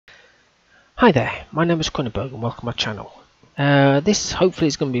Hi there, my name is Kronenbourg and welcome to my channel. This hopefully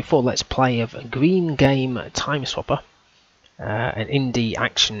is going to be a full let's play of a green game TimeSwapper, an indie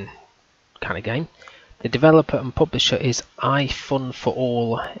action kind of game. The developer and publisher is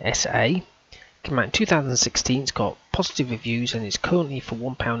iFun4All SA. Came out in 2016, it's got positive reviews and it's currently for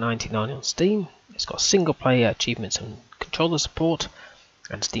 £1.99 on Steam. It's got single player achievements and controller support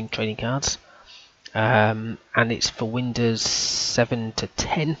and Steam trading cards. And it's for Windows 7 to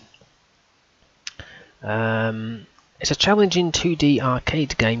 10. It's a challenging 2D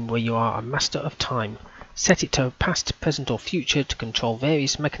arcade game where you are a master of time. Set it to past, present or future to control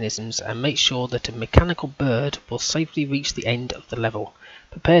various mechanisms and make sure that a mechanical bird will safely reach the end of the level.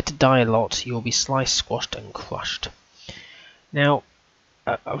 Prepare to die a lot, you will be sliced, squashed and crushed. Now,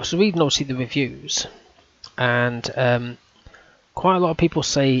 I was reading obviously the reviews and quite a lot of people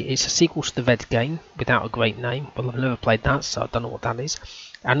say it's a sequel to the Red game without a great name. Well, I've never played that, so I don't know what that is.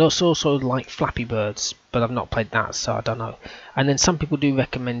 And it's also like Flappy Birds, but I've not played that, so I don't know. And then some people do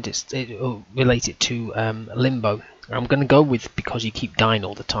recommend relate it to Limbo. I'm going to go with because you keep dying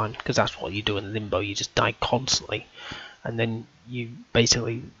all the time, because that's what you do in Limbo. You just die constantly, and then you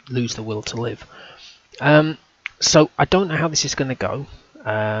basically lose the will to live. So I don't know how this is going to go.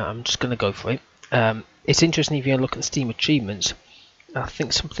 I'm just going to go for it. It's interesting if you look at the Steam achievements. I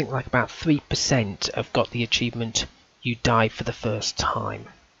think something like about 3% have got the achievement you die for the first time.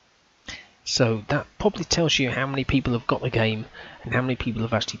 So that probably tells you how many people have got the game and how many people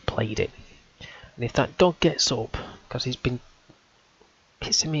have actually played it. And if that dog gets up, because he's been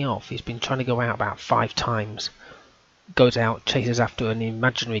pissing me off, he's been trying to go out about 5 times, goes out, chases after an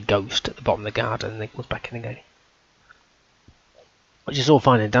imaginary ghost at the bottom of the garden and then comes back in again. Which is all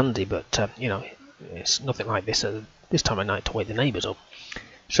fine and dandy, but you know, it's nothing like this at this time of night to wake the neighbours up.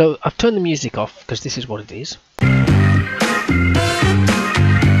 So I've turned the music off because this is what it is.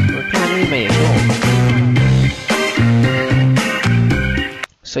 Me at all.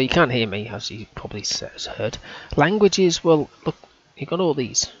 So you can't hear me, as you probably heard. Languages, well, look, you've got all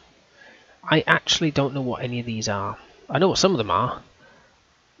these. I actually don't know what any of these are. I know what some of them are.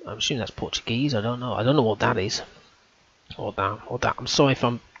 I'm assuming that's Portuguese. I don't know. I don't know what that is. Or that. I'm sorry if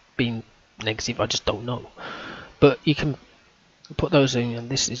I'm being negative. I just don't know. But you can put those in, and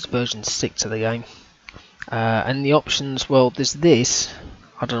this is version 6 of the game. And the options, well, there's this.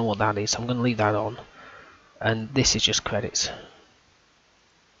 I don't know what that is. I'm going to leave that on, and this is just credits.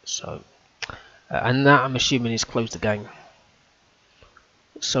 So, and that I'm assuming is close the game.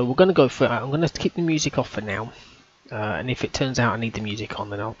 So we're going to go for it. I'm going to keep the music off for now, and if it turns out I need the music on,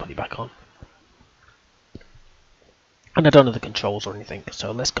 then I'll put it back on. And I don't know the controls or anything,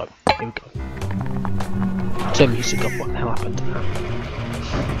 so let's go. Here we go. Turn music off. What the hell happened?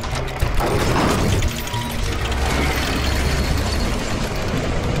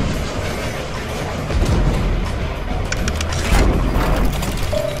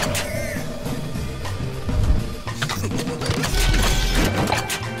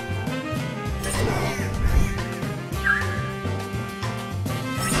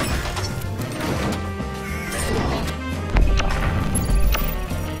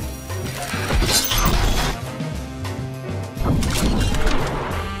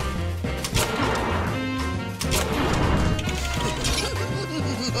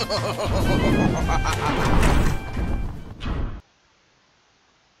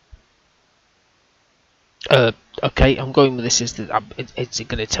 Okay, I'm going with this. Is that it's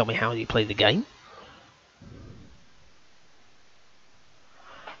going to tell me how you play the game?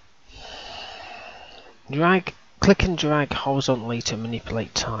 Click and drag horizontally to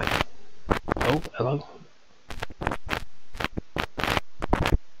manipulate time. Oh, hello.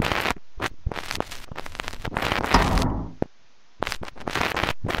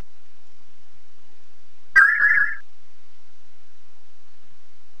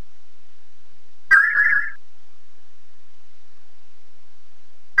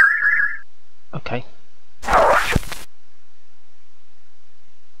 Okay.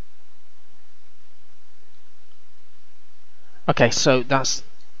 Okay, so that's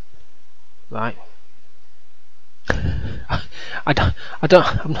right.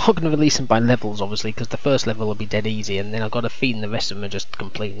 I'm not going to release them by levels, obviously, because the first level will be dead easy, and then I've got a feeling the rest of them are just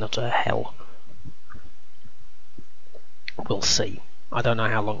complete and utter hell. We'll see. I don't know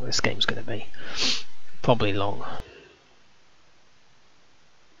how long this game's going to be. Probably long.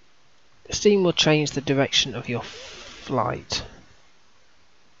 Steam will change the direction of your flight.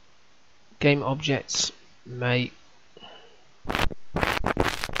 Game objects may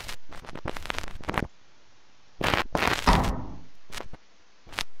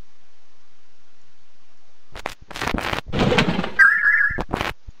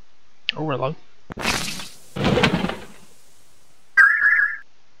Oh, hello.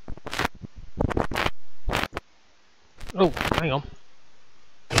 Oh, hang on.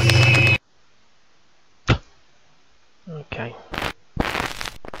 Okay.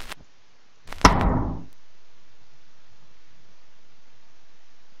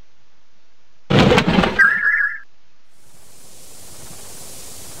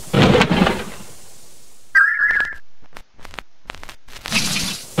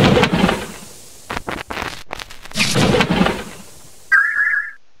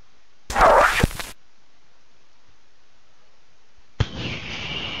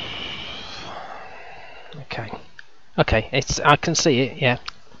 Okay. Okay, I can see it, yeah.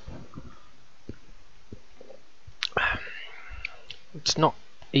 It's not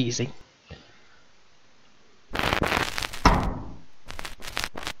easy.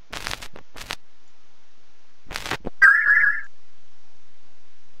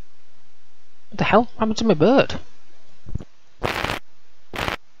 What the hell happened to my bird?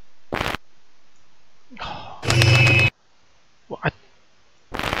 What,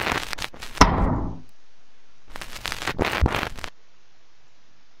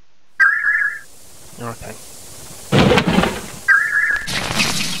 okay.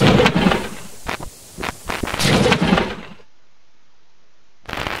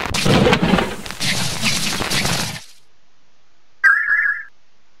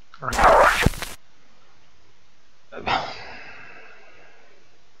 Okay.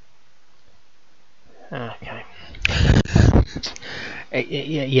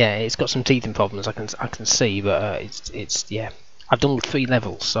 Yeah, it's got some teething problems. I can see, but it's yeah. I've done 3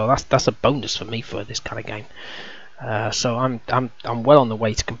 levels, so that's a bonus for me for this kind of game. So I'm well on the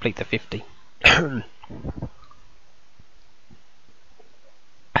way to complete the 50.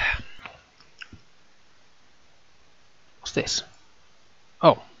 What's this?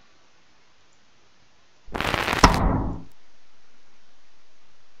 Oh.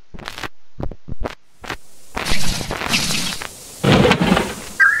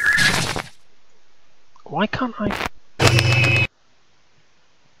 Why can't I?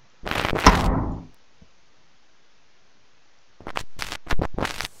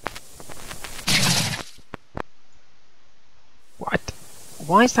 What?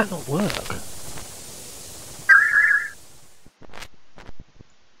 Why does that not work?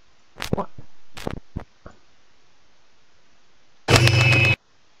 What?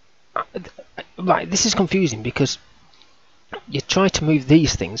 Right, this is confusing because you try to move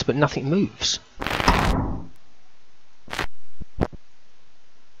these things, but nothing moves.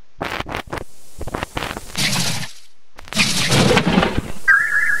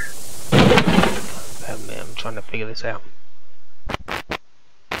 I'm trying to figure this out.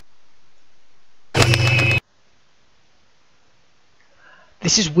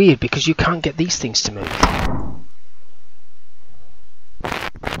 This is weird because you can't get these things to move.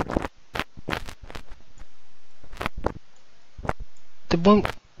 They won't.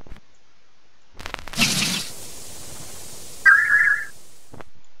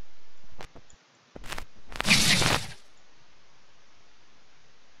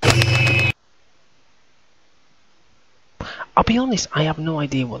 I'll be honest, I have no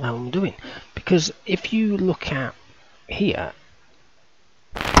idea what the hell I'm doing, because if you look at here,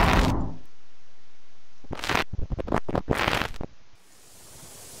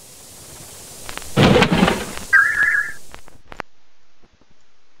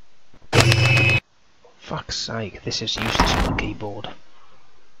 fuck's sake, this is useless on the keyboard.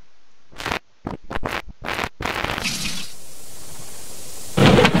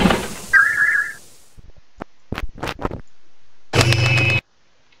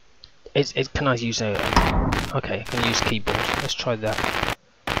 Can I use a... okay, I can use keyboard. Let's try that.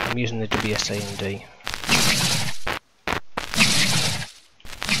 I'm using the WSA&D.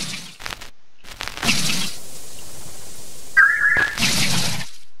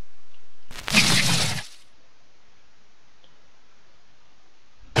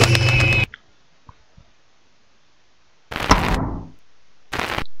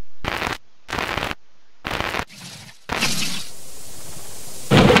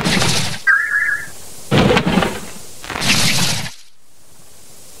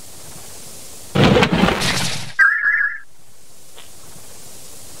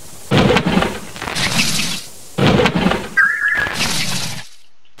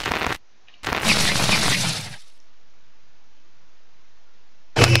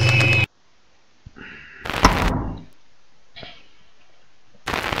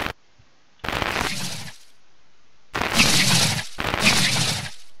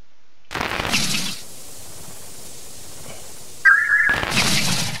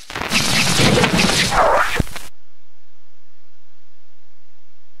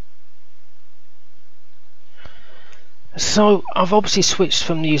 So I've obviously switched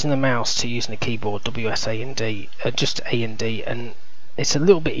from using the mouse to using the keyboard, WSA and D, just A and D, and it's a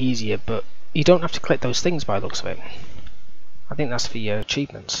little bit easier, but you don't have to collect those things by the looks of it. I think that's for your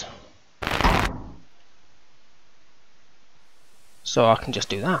achievements. So I can just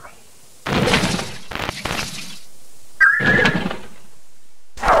do that.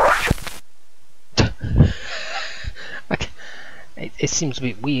 Okay. It seems a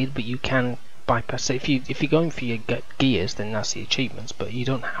bit weird, but you can bypass it. If you're going for your gears, then that's the achievements, but you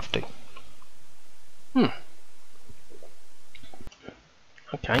don't have to. Okay.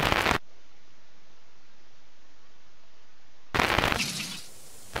 Okay.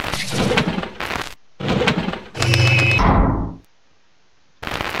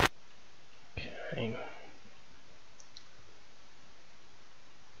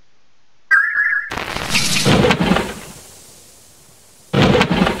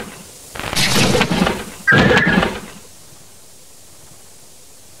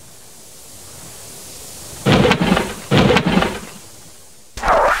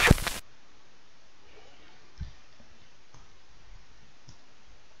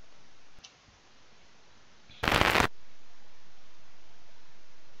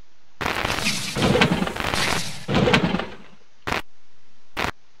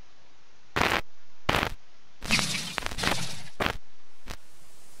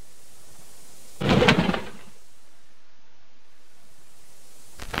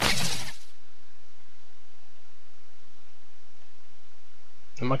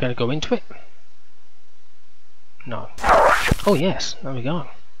 Am I going to go into it? No. Oh yes, there we go.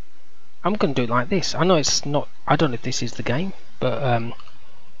 I'm going to do it like this. I know it's not, I don't know if this is the game, but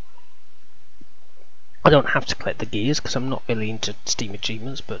I don't have to collect the gears because I'm not really into Steam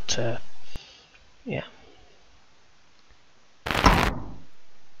achievements, but yeah.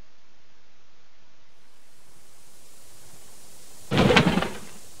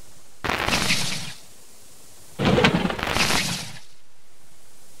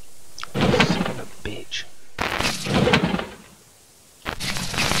 Son of a bitch.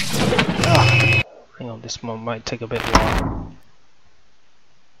 Ah, hang on, this one might take a bit while.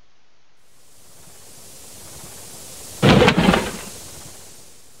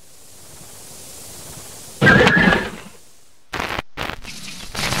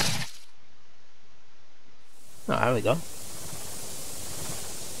 Oh, there we go.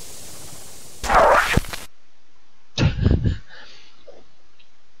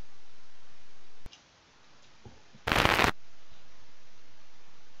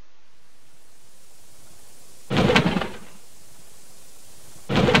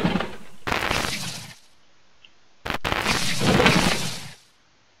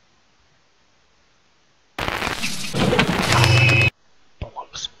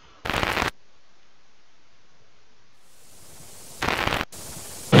 Bollocks.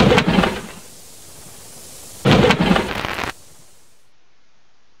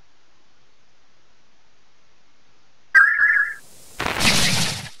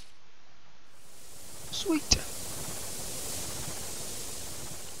 Sweet.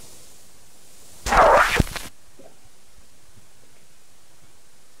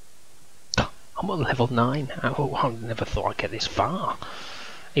 I'm on level 9. Oh, I never thought I'd get this far.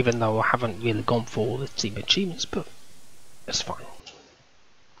 Even though I haven't really gone for all the team achievements, but it's fine.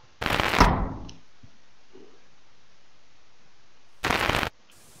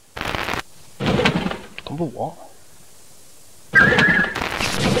 Come for what?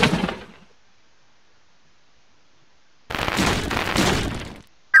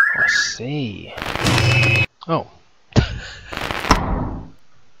 I see. Oh.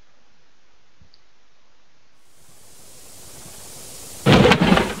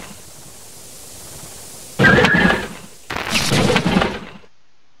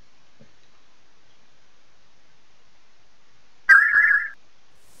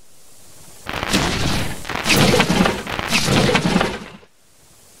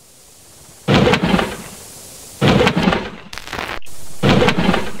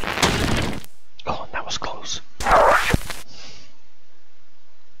 Oh, that was close.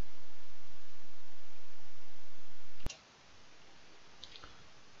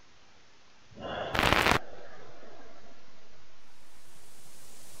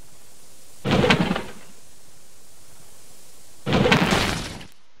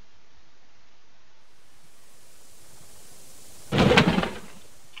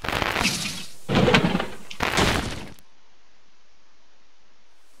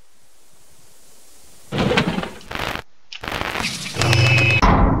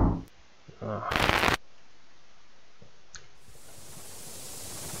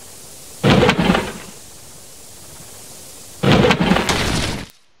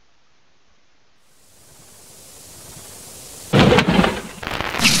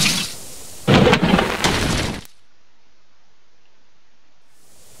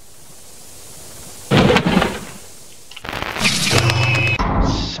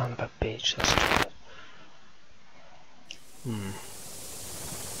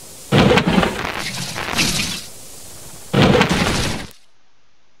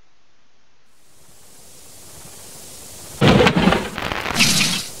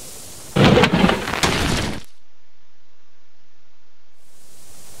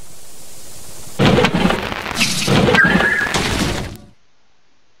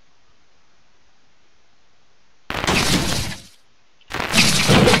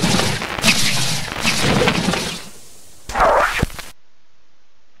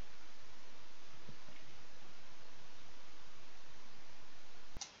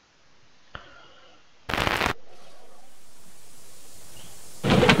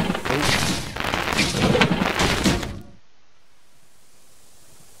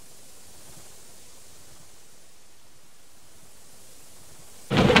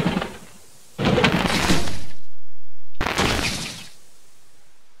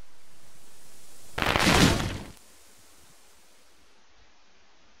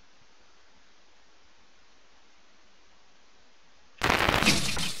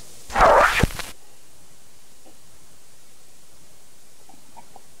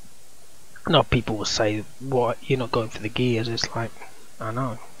 No, people will say, "What? You're not going for the gears?" It's like, I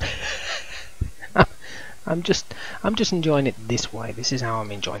know. I'm just enjoying it this way. This is how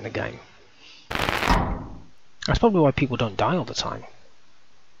I'm enjoying the game. That's probably why people don't die all the time,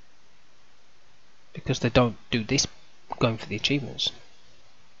 because they don't do this, going for the achievements.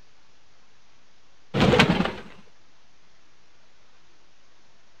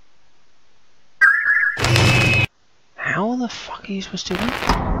 How the fuck are you supposed to do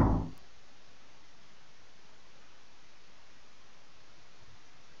that?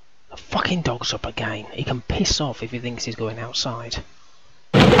 The fucking dog's up again. He can piss off if he thinks he's going outside.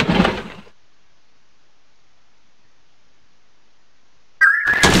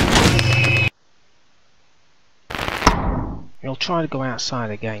 He'll try to go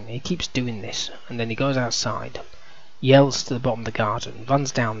outside again. He keeps doing this, and then he goes outside, yells to the bottom of the garden,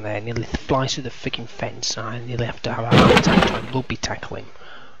 runs down there, nearly flies through the freaking fence, and I nearly have to have a heart attack trying to rugby tackle him.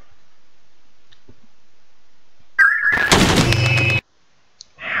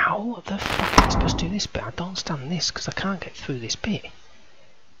 How the fuck am I supposed to do this bit? I don't understand this, because I can't get through this bit.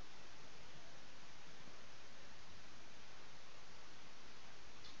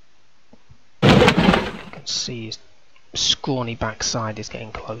 You can see his scrawny backside is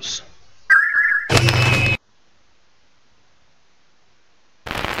getting close.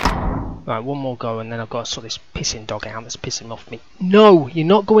 Right, one more go and then I've got to sort this pissing dog out that's pissing off me. No, you're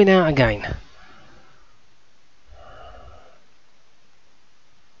not going out again.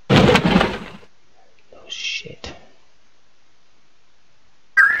 Oh shit.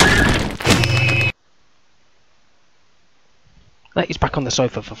 He's back on the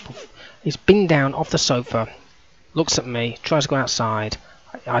sofa. He's been down off the sofa, looks at me, tries to go outside.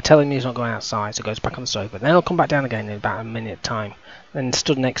 I tell him he's not going outside, so he goes back on the sofa. Then he'll come back down again in about a minute time. Then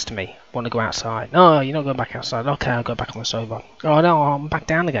stood next to me, want to go outside. No, you're not going back outside. Okay, I'll go back on the sofa. Oh no, I'm back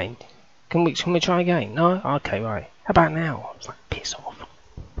down again. Can we try again? No? Okay, right. How about now? It's like, piss off.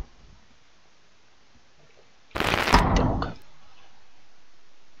 Dog.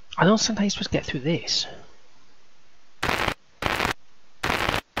 I don't understand how you're supposed to get through this.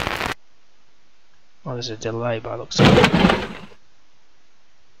 Oh, there's a delay by the looks of it.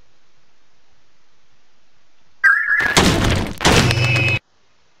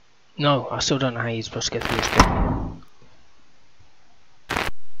 No, I still don't know how you're supposed to get through this bit.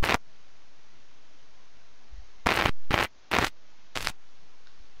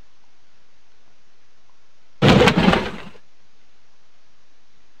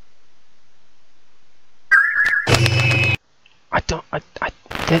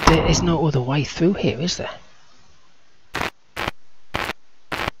 There is no other way through here, is there?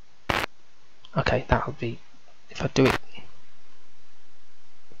 Okay, that'll be, if I do it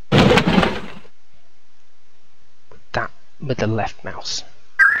with the left mouse.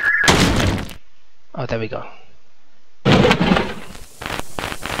 Oh, there we go.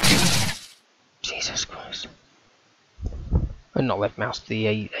 Jesus Christ. Oh, not left mouse, the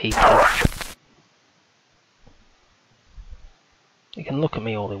A key. He can look at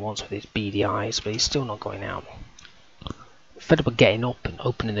me all he wants with his beady eyes, but he's still not going out. Fed up with getting up and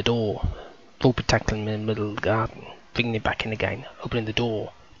opening the door, rugby tackling him in the middle of the garden, bringing him back in again, opening the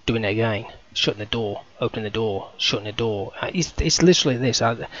door, doing it again, shutting the door, opening the door, shutting the door. It's literally this.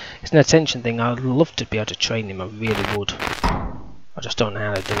 It's an attention thing. I'd love to be able to train him, I really would. I just don't know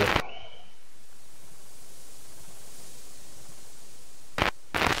how to do it.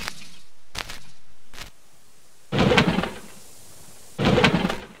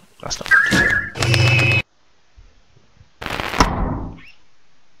 That's not good.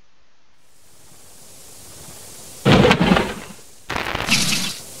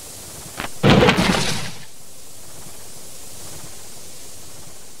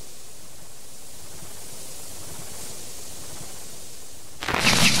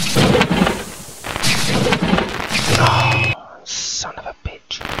 Oh, son of a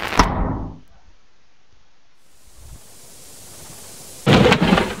bitch.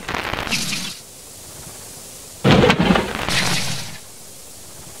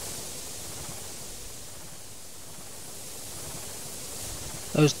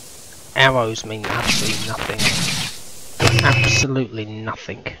 Those arrows mean absolutely nothing. Absolutely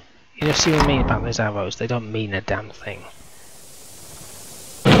nothing. You know, see what I mean about those arrows? They don't mean a damn thing.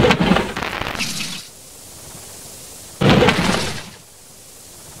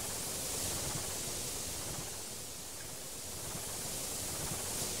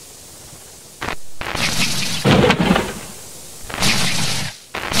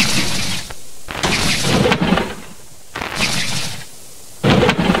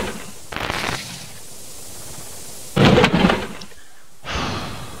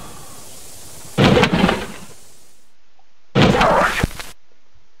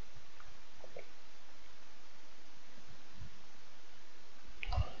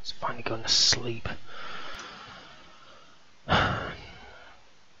 It's finally going to sleep.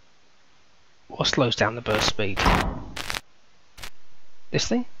 What slows down the burst speed? This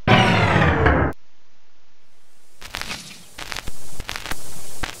thing?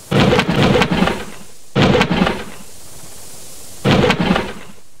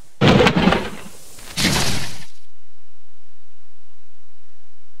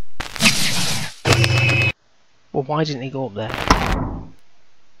 Well, why didn't he go up there?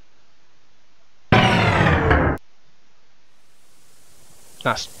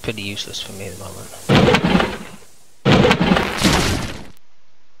 That's pretty useless for me at the moment.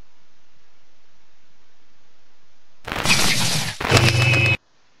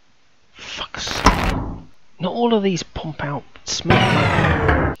 Fuck's sake. Not all of these pump out smoke.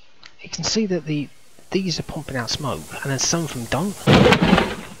 Like, you can see that these are pumping out smoke, and then some of them don't.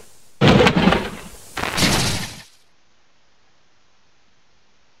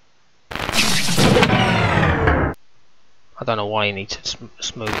 I don't know why you need to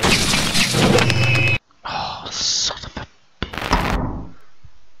smooth it. Oh, son of a...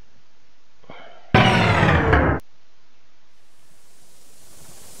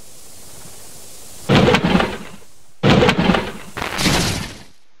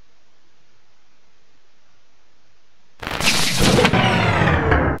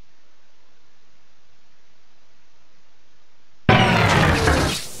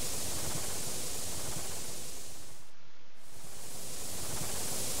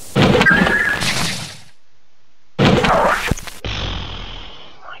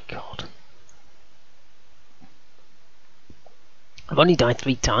 I've only died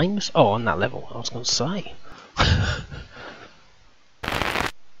 3 times? Oh, on that level, I was going to say.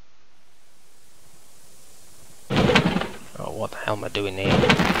 Oh, what the hell am I doing here?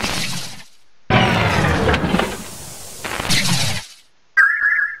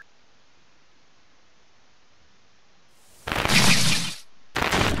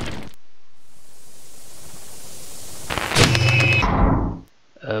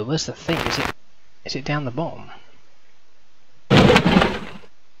 Where's the thing? Is it down the bottom?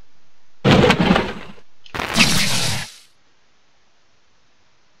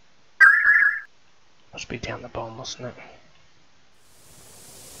 Must be down the bottom, mustn't it?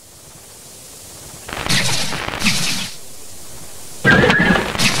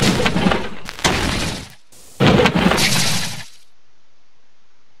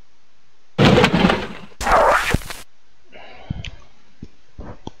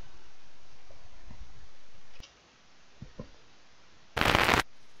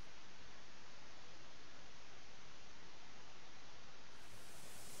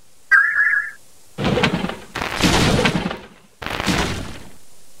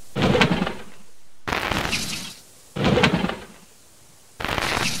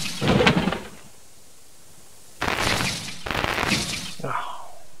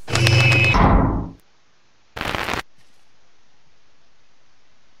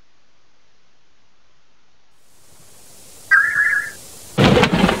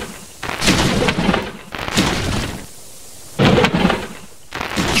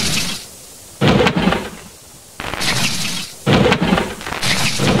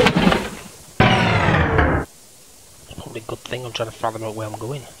 Good thing I'm trying to fathom out where I'm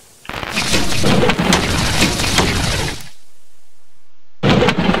going.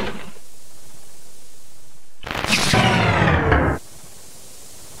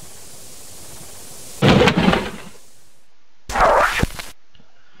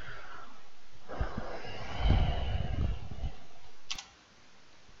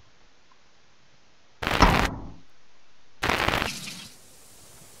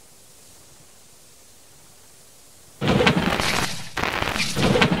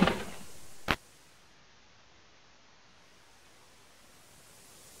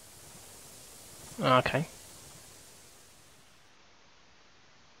 Okay.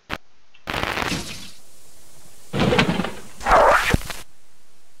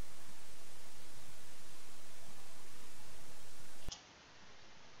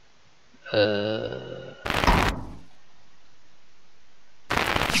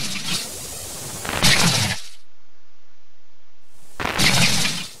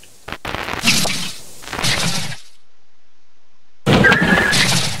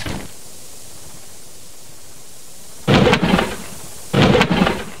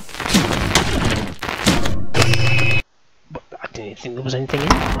 Didn't think there was anything in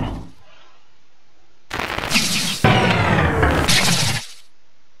there.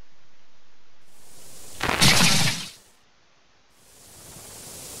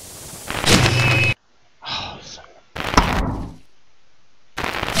 Oh,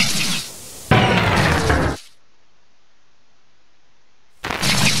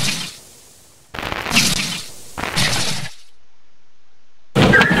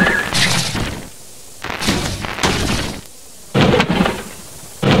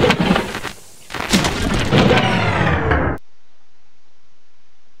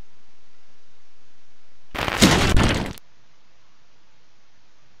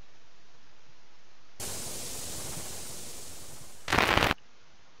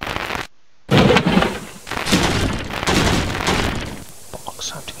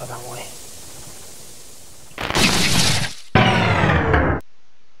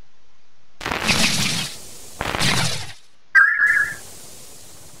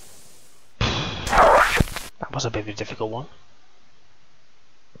 was a bit of a difficult one.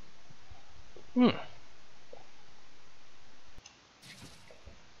 Oh,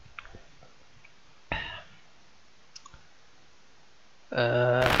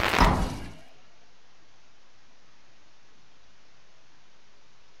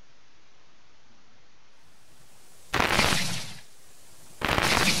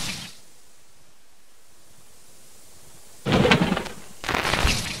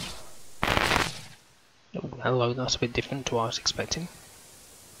 hello, that's a bit different to what I was expecting.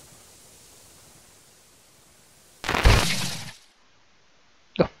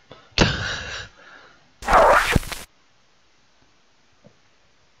 Oh.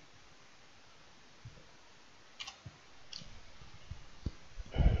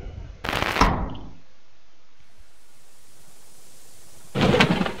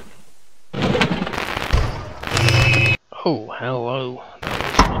 Oh, hello. That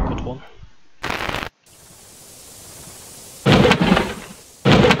was not a good one.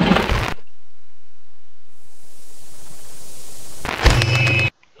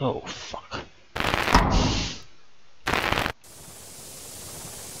 Oh, fuck.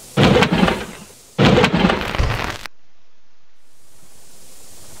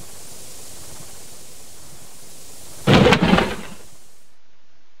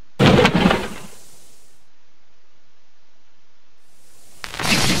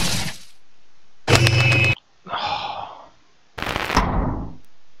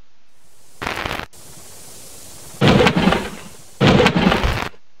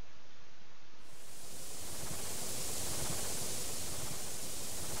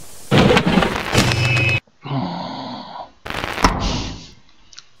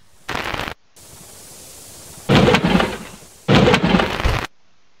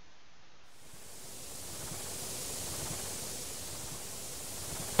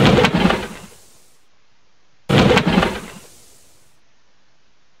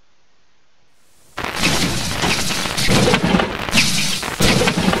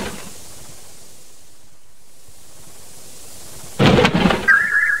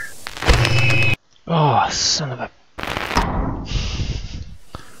 Oh, son of a...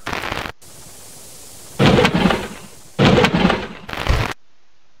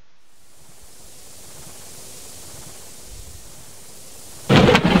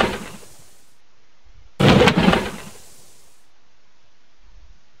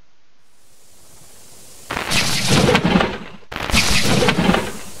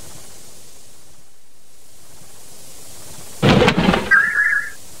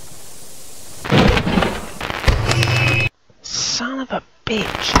 Son of a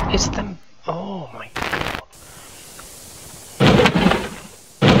bitch! It's them. Oh my god.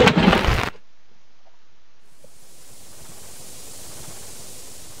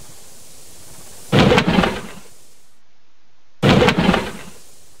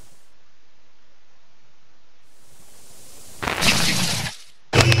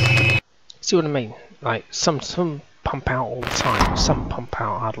 See what I mean? Like some pump out all the time, some pump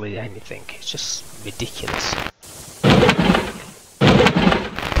out hardly anything. It's just ridiculous.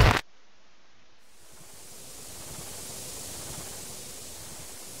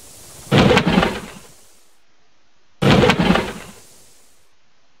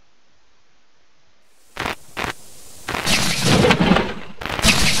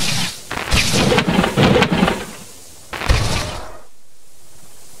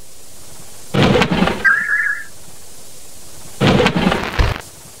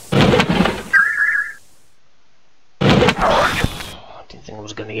 I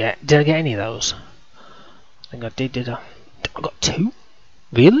was gonna get. Did I get any of those? I think I did. Did I? I got 2.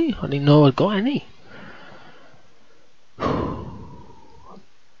 Really? I didn't know I got any.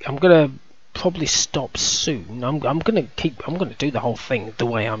 I'm gonna probably stop soon. I'm gonna do the whole thing the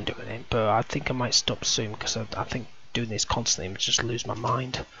way I'm doing it, but I think I might stop soon because I think doing this constantly I just lose my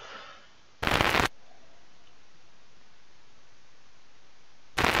mind.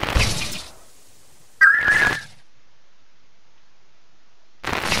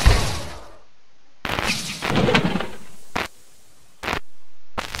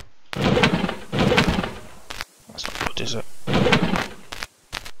 That's not good, is it?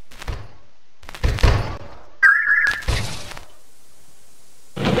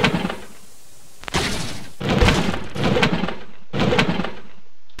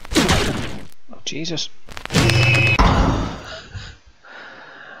 Jesus.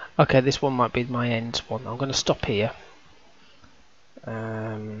 Okay, this one might be my end one. I'm going to stop here.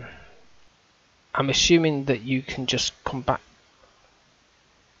 I'm assuming that you can just come back.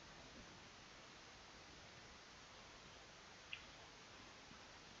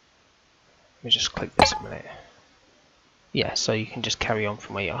 Let me just click this a minute. Yeah, so you can just carry on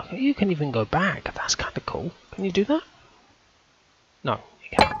from where you are. You can even go back. That's kind of cool. Can you do that? No,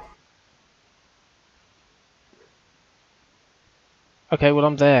 you can't. Okay, well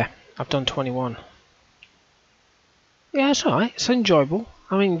I'm there. I've done 21. Yeah, it's alright. It's enjoyable.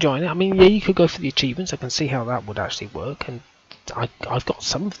 I'm enjoying it. I mean, yeah, you could go for the achievements. I can see how that would actually work, and I've got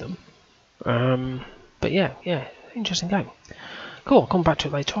some of them. But yeah, interesting game. Cool. I'll come back to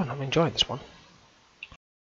it later on. I'm enjoying this one.